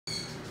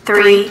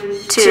3,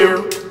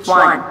 2,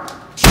 1.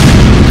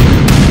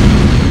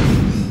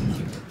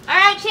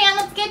 Alright, Chan,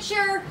 let's get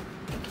your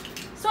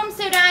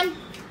swimsuit on.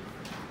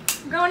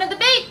 We're going to the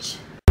beach.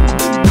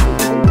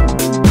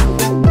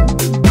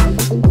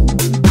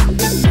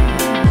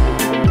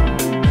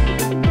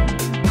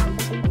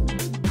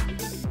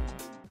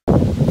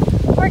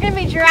 We're going to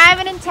be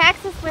driving in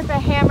Texas with a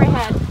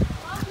hammerhead.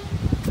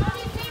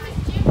 His name is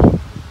Jimmy.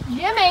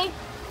 Jimmy?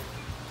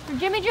 Or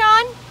Jimmy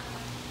John?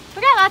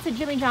 We got lots of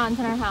Jimmy Johns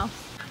in our house.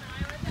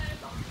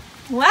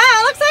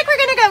 Wow, looks like we're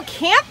going to go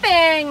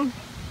camping.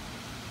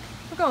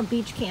 We're going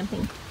beach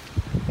camping.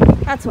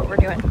 That's what we're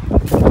doing.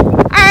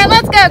 Alright,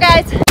 let's go,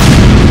 guys.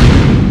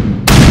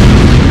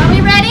 Are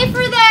we ready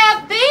for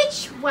the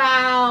beach?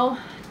 Wow.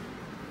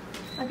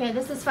 Okay,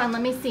 this is fun.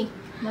 Let me see.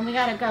 Then we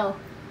gotta go.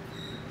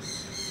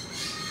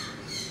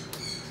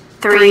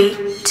 3,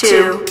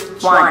 2,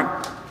 1.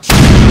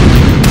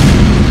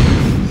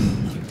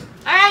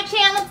 Alright,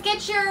 Chan, let's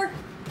get your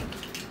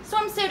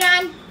swimsuit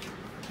on.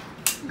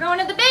 We're going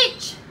to the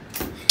beach.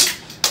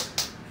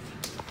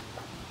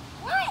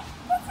 What?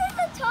 This is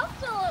a tough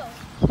balloon.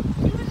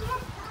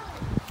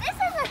 This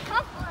is a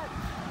tough one.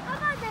 How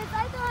about this? I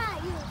throw it at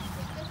you.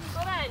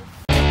 Hold on.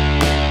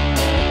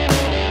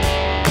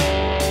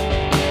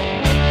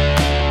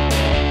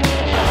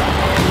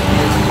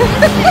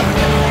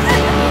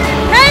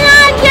 Hang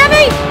on,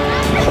 Jimmy!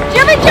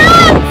 Jimmy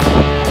John!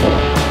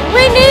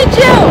 We need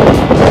you!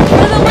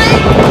 For the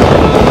lake!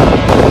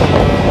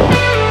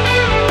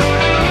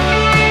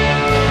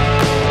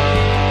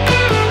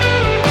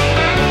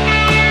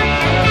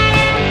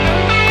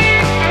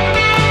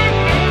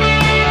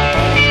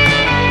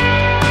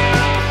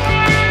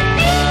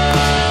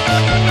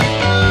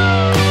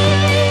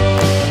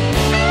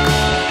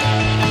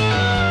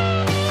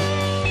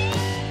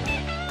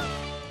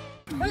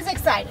 Who's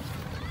excited?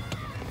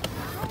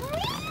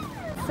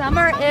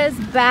 Summer is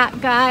back,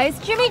 guys.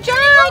 Jimmy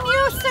John,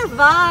 you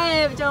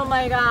survived. Oh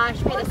my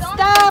gosh. We had to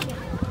stop,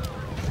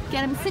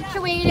 get him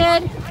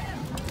situated.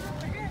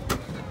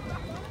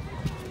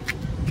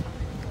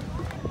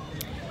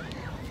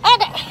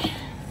 Okay.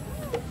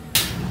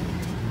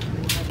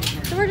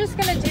 So we're just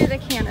gonna do the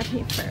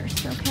canopy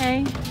first,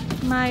 okay?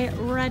 My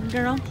red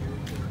girl.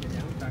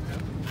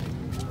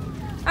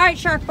 All right,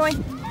 Shark Boy.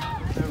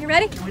 You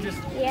ready?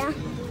 Yeah.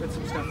 Put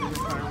some stuff in the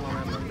car while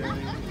I'm on there.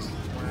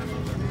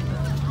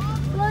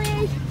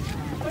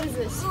 What is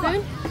this,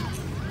 spoon?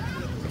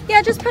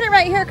 Yeah, just put it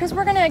right here because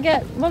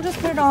we'll just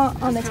put it all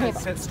on the table.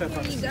 Set stuff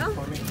up for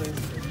me, please.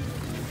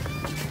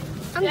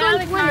 I'm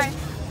going swimming.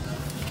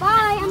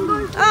 Bye, I'm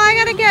going swimming. Oh, I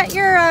gotta get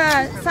your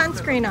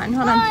sunscreen on.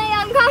 Hold on. Bye,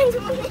 I'm going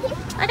swimming.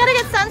 I gotta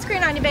get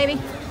sunscreen on you, baby.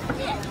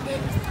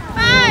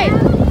 5,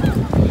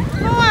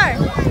 4,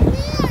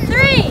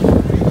 3,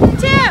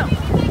 2,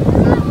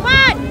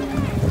 1.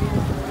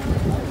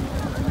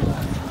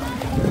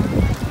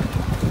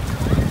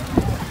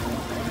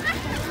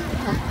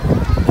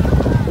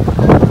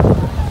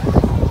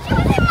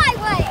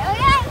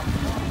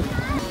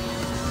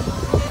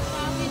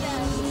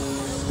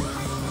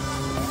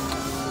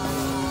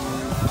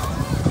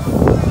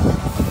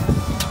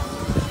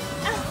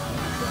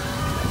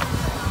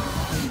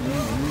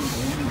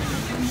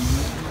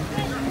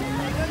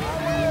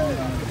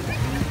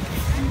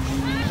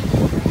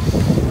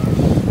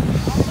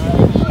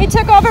 He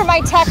took over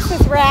my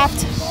Texas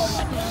raft.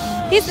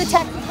 He's the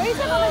Texas. What do you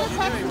say over the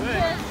Texas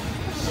here?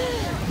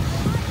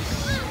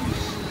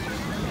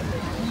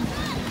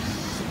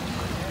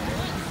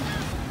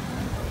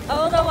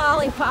 Oh, the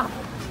lollipop.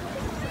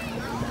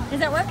 Is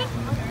that working?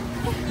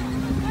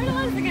 Where did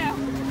Alyssa go?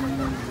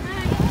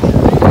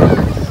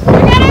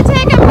 We're gonna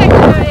take a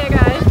picture of you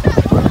guys.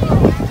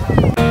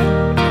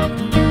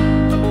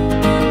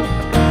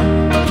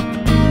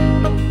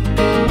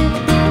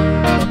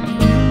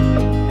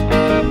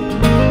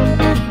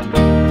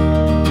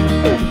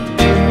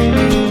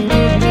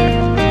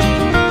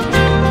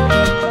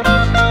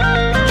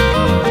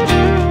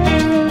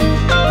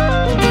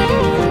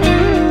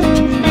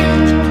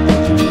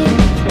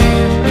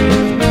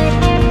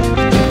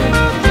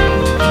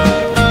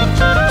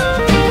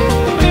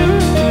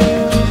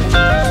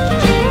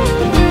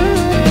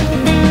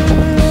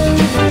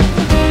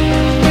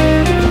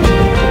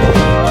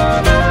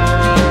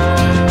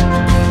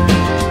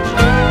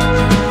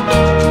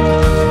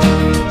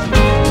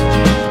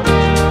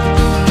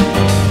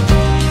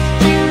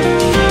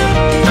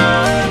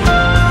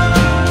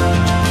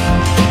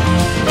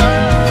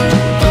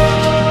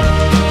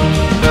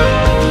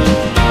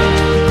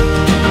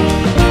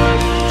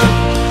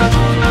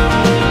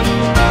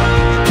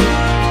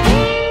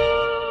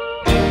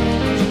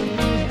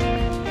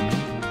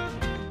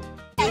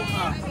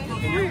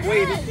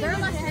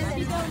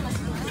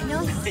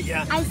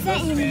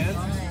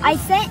 I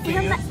sent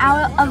him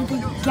out of the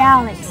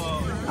galaxy.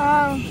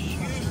 Oh,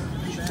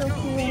 so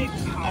cool.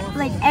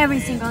 Like every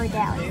single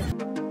galaxy.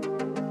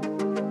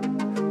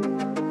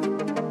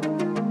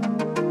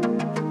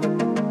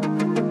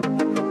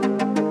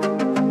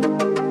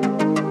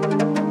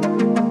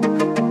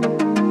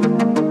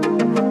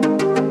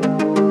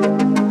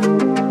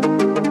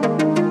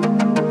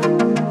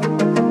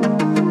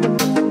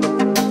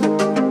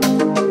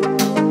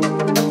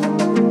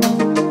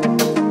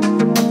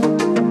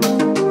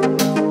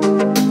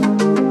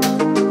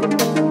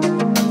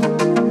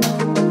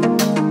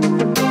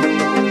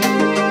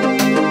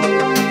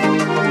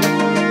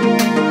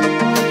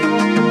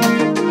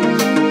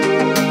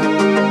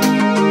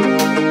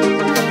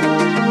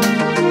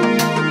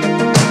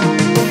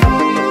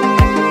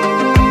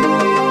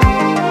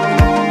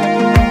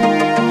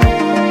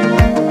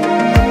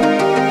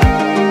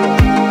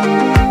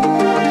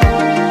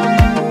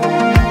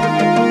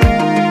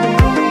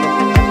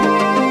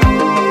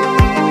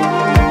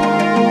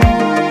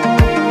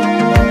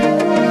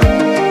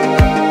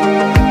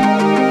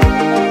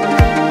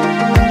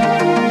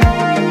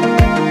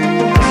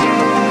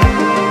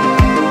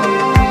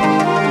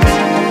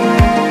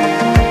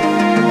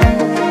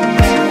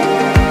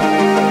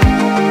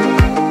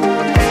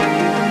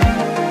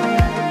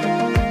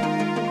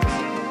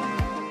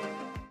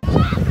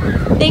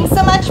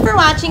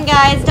 watching,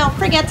 guys. Don't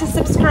forget to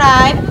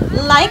subscribe,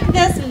 like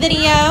this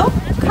video,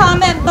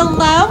 comment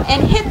below,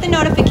 and hit the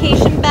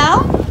notification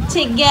bell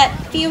to get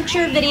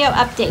future video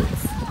updates.